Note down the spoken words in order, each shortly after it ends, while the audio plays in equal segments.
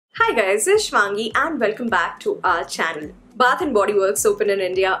Hi guys, this is Shwangi and welcome back to our channel. Bath and Body Works opened in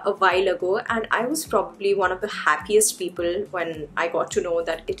India a while ago and I was probably one of the happiest people when I got to know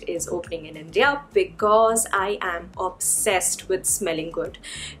that it is opening in India because I am obsessed with smelling good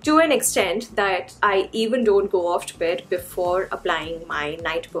to an extent that I even don't go off to bed before applying my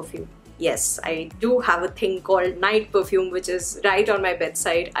night perfume. Yes, I do have a thing called night perfume which is right on my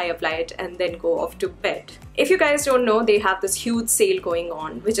bedside. I apply it and then go off to bed. If you guys don't know, they have this huge sale going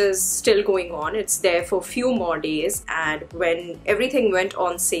on which is still going on. It's there for a few more days, and when everything went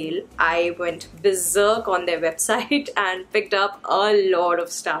on sale, I went berserk on their website and picked up a lot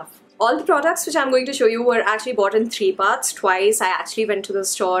of stuff. All the products which I'm going to show you were actually bought in 3 parts. Twice I actually went to the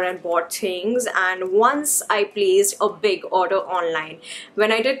store and bought things, and once I placed a big order online.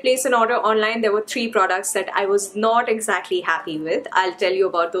 When I did place an order online, there were 3 products that I was not exactly happy with. I'll tell you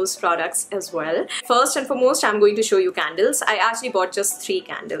about those products as well. First and foremost, I'm going to show you candles. I actually bought just 3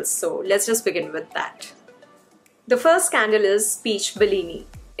 candles, so let's just begin with that. The first candle is Peach Bellini.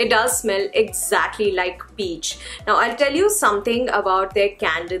 It does smell exactly like peach. Now I'll tell you something about their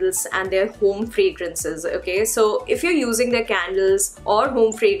candles and their home fragrances, okay? So if you're using their candles or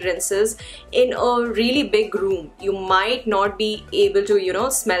home fragrances in a really big room, you might not be able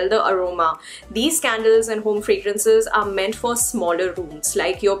to, smell the aroma. These candles and home fragrances are meant for smaller rooms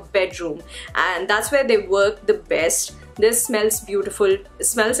like your bedroom, and that's where they work the best. This smells beautiful. It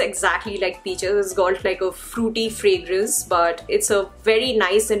smells exactly like peaches. It's got like a fruity fragrance, but it's a very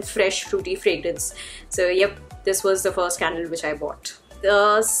nice and fresh fruity fragrance. So yep, this was the first candle which I bought.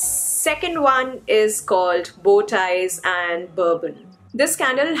 The second one is called Bow Ties and Bourbon. This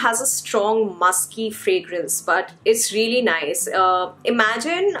candle has a strong musky fragrance, but it's really nice.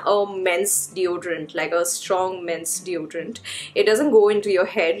 Imagine a men's deodorant, like a strong men's deodorant. It doesn't go into your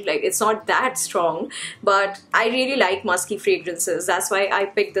head, like it's not that strong, but I really like musky fragrances. That's why I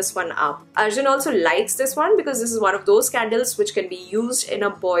picked this one up. Arjun also likes this one because this is one of those candles which can be used in a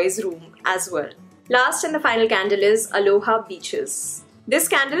boy's room as well. Last and the final candle is Aloha Beaches. This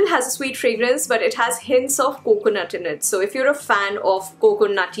candle has a sweet fragrance, but it has hints of coconut in it. So if you're a fan of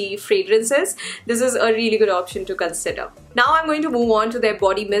coconutty fragrances, this is a really good option to consider. Now I'm going to move on to their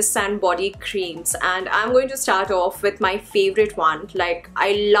body mists and body creams, and I'm going to start off with my favorite one. Like,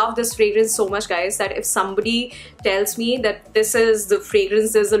 I love this fragrance so much, guys, that if somebody tells me that this is the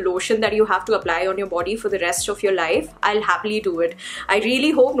fragrance, this is the lotion that you have to apply on your body for the rest of your life, I'll happily do it. I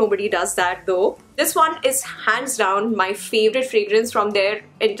really hope nobody does that though. This one is hands down my favorite fragrance from their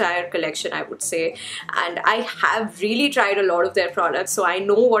entire collection, I would say. And I have really tried a lot of their products, so I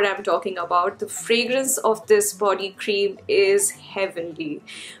know what I'm talking about. The fragrance of this body cream is heavenly.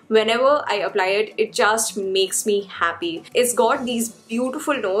 Whenever I apply it, it just makes me happy. It's got these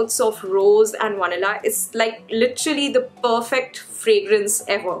beautiful notes of rose and vanilla. It's like literally the perfect fragrance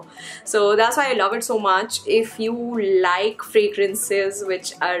ever. So that's why I love it so much. If you like fragrances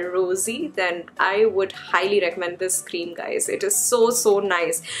which are rosy, then I would highly recommend this cream, guys. It is so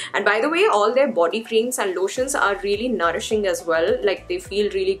nice. And by the way, all their body creams and lotions are really nourishing as well. Like, they feel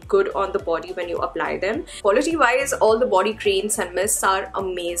really good on the body when you apply them. Quality wise, all the body creams and mists are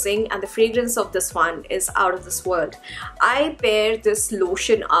amazing, and the fragrance of this one is out of this world. I pair this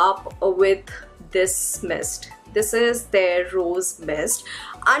lotion up with this mist. This is their rose mist.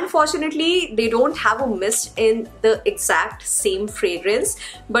 Unfortunately, they don't have a mist in the exact same fragrance,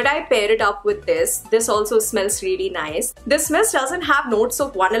 but I pair it up with this. This also smells really nice. This mist doesn't have notes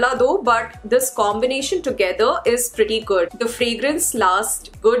of vanilla though, but this combination together is pretty good. The fragrance lasts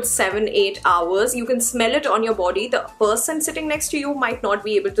good 7-8 hours. You can smell it on your body. The person sitting next to you might not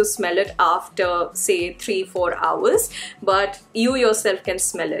be able to smell it after say 3-4 hours, but you yourself can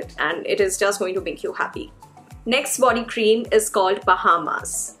smell it, and it is just going to make you happy. Next body cream is called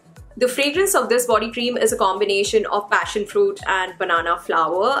Bahamas. The fragrance of this body cream is a combination of passion fruit and banana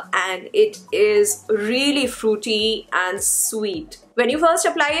flower, and it is really fruity and sweet. When you first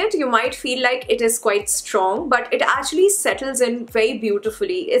apply it, you might feel like it is quite strong, but it actually settles in very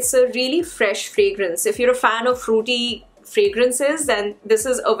beautifully. It's a really fresh fragrance. If you're a fan of fruity fragrances, then this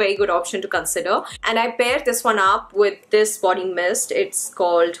is a very good option to consider. And I paired this one up with this body mist. It's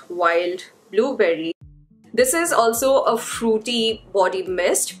called Wild Blueberry. This is also a fruity body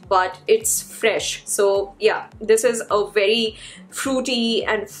mist, but it's fresh. So yeah, this is a very fruity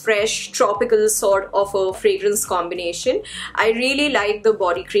and fresh tropical sort of a fragrance combination. I really like the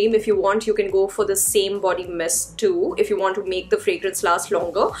body cream. If you want, you can go for the same body mist too, if you want to make the fragrance last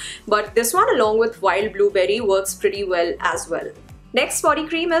longer. But this one along with Wild Blueberry works pretty well as well. Next body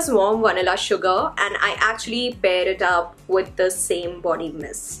cream is Warm Vanilla Sugar, and I actually pair it up with the same body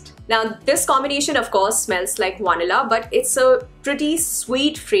mist. Now this combination of course smells like vanilla, but it's a pretty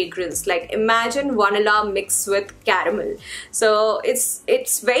sweet fragrance. Like imagine vanilla mixed with caramel. So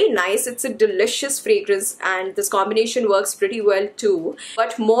it's very nice. It's a delicious fragrance and this combination works pretty well too.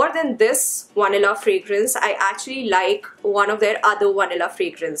 But more than this vanilla fragrance, I actually like one of their other vanilla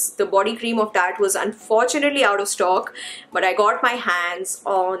fragrance. The body cream of that was unfortunately out of stock, but I got my hands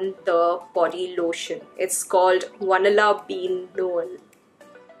on the body lotion. It's called Vanilla Bean Noel.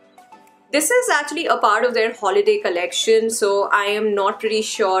 This is actually a part of their holiday collection, so I am not pretty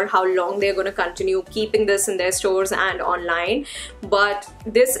sure how long they're going to continue keeping this in their stores and online. But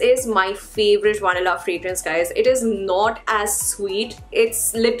this is my favorite vanilla fragrance, guys. It is not as sweet.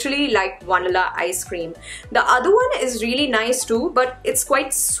 It's literally like vanilla ice cream. The other one is really nice too, but it's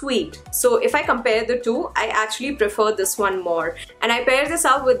quite sweet. So if I compare the two, I actually prefer this one more. And I paired this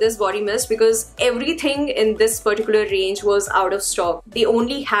up with this body mist because everything in this particular range was out of stock. They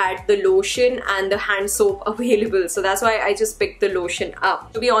only had the lotion and the hand soap available, so that's why I just picked the lotion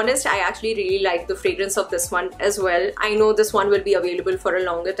up. To be honest, I actually really like the fragrance of this one as well. I know this one will be available for a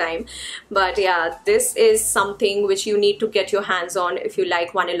longer time, but yeah, this is something which you need to get your hands on if you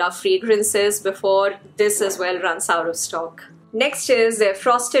like vanilla fragrances before this as well runs out of stock. Next is their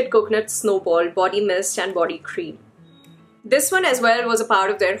Frosted Coconut Snowball Body Mist and Body Cream. This one as well was a part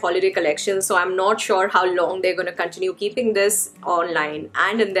of their holiday collection, so I'm not sure how long they're going to continue keeping this online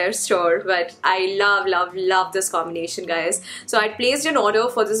and in their store, but I love this combination, guys. So I placed an order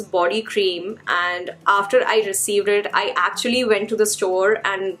for this body cream, and after I received it, I actually went to the store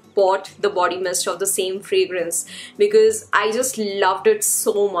and bought the body mist of the same fragrance because I just loved it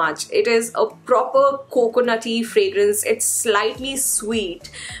so much. It is a proper coconutty fragrance. It's slightly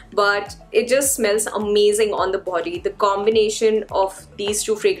sweet, but it just smells amazing on the body. The combination of these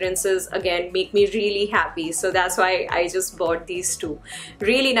two fragrances again make me really happy, so that's why I just bought these two.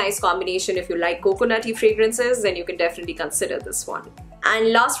 Really nice combination. If you like coconutty fragrances, then you can definitely consider this one.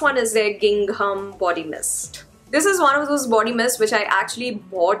 And last one is their Gingham Body Mist. This is one of those body mists which I actually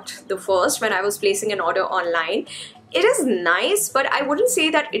bought the first when I was placing an order online. It is nice, but I wouldn't say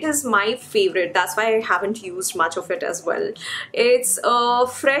that it is my favorite. That's why I haven't used much of it as well. It's a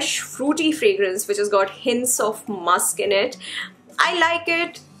fresh fruity fragrance which has got hints of musk in it. I like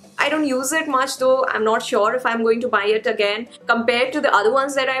it. I don't use it much though. I'm not sure if I'm going to buy it again. Compared to the other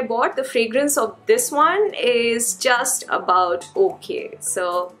ones that I bought, the fragrance of this one is just about okay.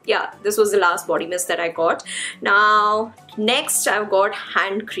 So yeah, this was the last body mist that I got. Now next I've got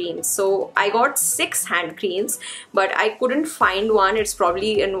hand creams. So I got 6 hand creams, but I couldn't find one. It's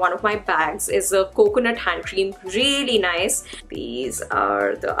probably in one of my bags. It's a coconut hand cream, really nice. These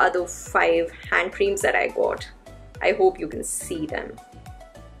are the other 5 hand creams that I got. I hope you can see them.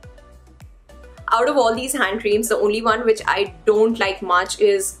 Out of all these hand creams, the only one which I don't like much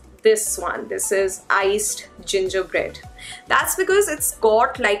is this one. This is Iced Gingerbread. That's because it's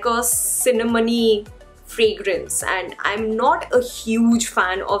got like a cinnamony fragrance and I'm not a huge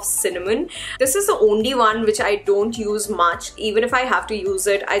fan of cinnamon. This is the only one which I don't use much. Even if I have to use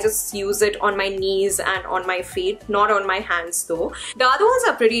it, I just use it on my knees and on my feet, not on my hands though. The other ones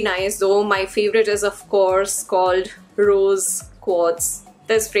are pretty nice though. My favorite is of course called Rose Quartz.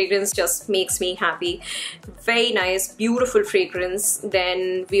 This fragrance just makes me happy. Very nice, beautiful fragrance.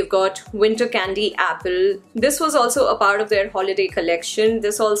 Then we've got Winter Candy Apple. This was also a part of their holiday collection.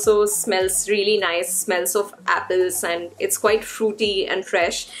 This also smells really nice, smells of apples, and it's quite fruity and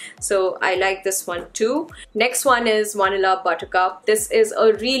fresh. So I like this one too. Next one is Vanilla Buttercup. This is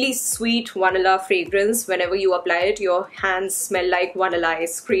a really sweet vanilla fragrance. Whenever you apply it, your hands smell like vanilla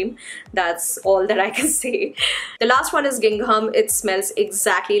ice cream. That's all that I can say. The last one is Gingham. It smells exactly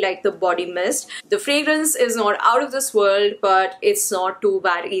like the body mist. The fragrance is not out of this world, but it's not too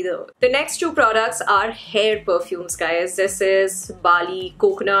bad either. The next 2 products are hair perfumes, guys. This is Bali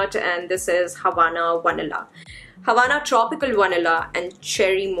Coconut and this is Havana Vanilla. Havana Tropical Vanilla and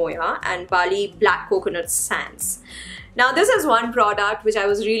Cherry Moya, and Bali Black Coconut Sands. Now this is one product which I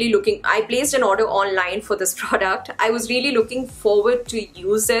was really I placed an order online for this product. I was really looking forward to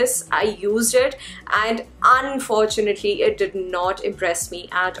use this. I used it and unfortunately it did not impress me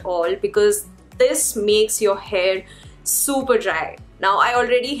at all because this makes your hair super dry. Now I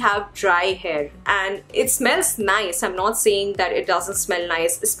already have dry hair and it smells nice. I'm not saying that it doesn't smell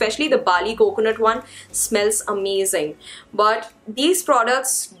nice, especially the Bali coconut one smells amazing. But these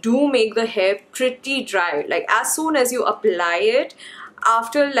products do make the hair pretty dry. Like as soon as you apply it,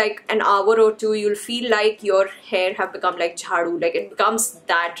 after like an hour or two, you'll feel like your hair have become like jhadu, like it becomes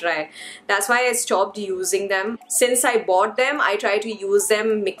that dry. That's why I stopped using them. Since I bought them, I try to use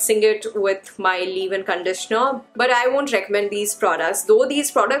them mixing it with my leave-in conditioner, but I won't recommend these products. Though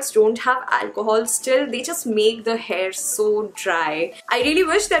these products don't have alcohol, still they just make the hair so dry. I really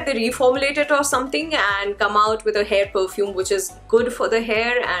wish that they reformulate it or something and come out with a hair perfume which is good for the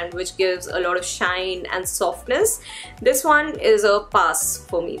hair and which gives a lot of shine and softness. This one is a pass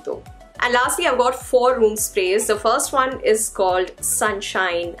for me though. And lastly, I've got 4 room sprays. The first one is called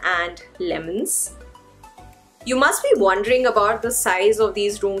Sunshine and Lemons. You must be wondering about the size of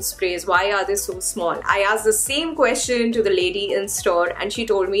these room sprays. Why are they so small? I asked the same question to the lady in store and she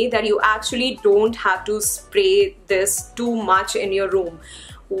told me that you actually don't have to spray this too much in your room.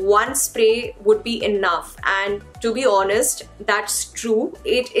 One spray would be enough, and to be honest, that's true.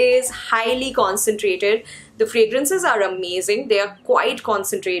 It is highly concentrated. The fragrances are amazing. They are quite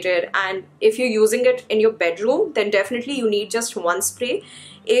concentrated, and if you're using it in your bedroom, then definitely you need just 1 spray.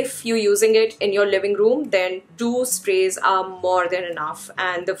 If you're using it in your living room, then 2 sprays are more than enough,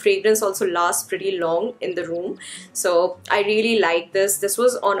 and the fragrance also lasts pretty long in the room. So I really like this. This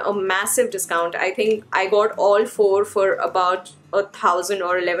was on a massive discount. I think I got all 4 for about 1,000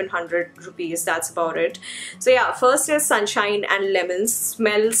 or 1,100 rupees. That's about it. So yeah, first is Sunshine and Lemons.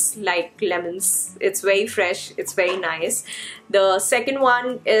 Smells like lemons. It's very fresh. It's very nice. The second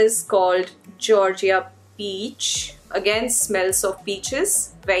one is called Georgia Peach. Again, smells of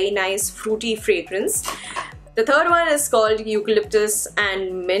peaches. Very nice fruity fragrance. The third one is called Eucalyptus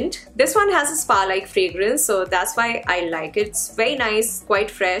and Mint. This one has a spa-like fragrance, so that's why I like it. It's very nice, quite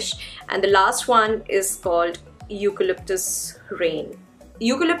fresh. And the last one is called Eucalyptus Rain.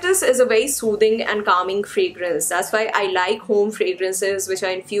 Eucalyptus is a very soothing and calming fragrance. That's why I like home fragrances which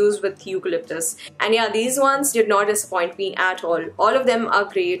are infused with eucalyptus. And yeah, these ones did not disappoint me at all. All of them are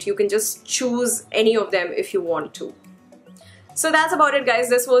great. You can just choose any of them if you want to. So that's about it, guys.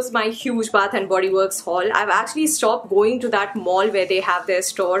 This was my huge Bath & Body Works haul. I've actually stopped going to that mall where they have their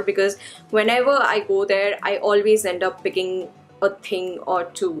store because whenever I go there, I always end up picking a thing or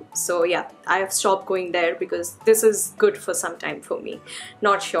two. So yeah, I have stopped going there because this is good for some time for me.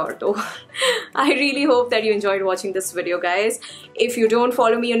 Not sure though. I really hope that you enjoyed watching this video, guys. If you don't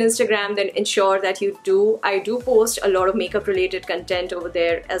follow me on Instagram, then ensure that you do. I do post a lot of makeup related content over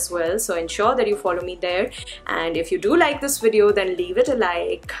there as well, so ensure that you follow me there. And if you do like this video, then leave it a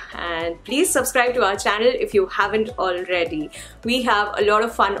like and please subscribe to our channel if you haven't already. We have a lot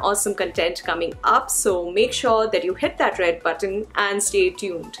of fun, awesome content coming up, so make sure that you hit that red button and stay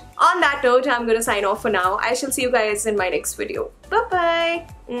tuned. On that note, I'm gonna sign off for now. I shall see you guys in my next video. Bye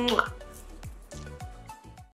bye.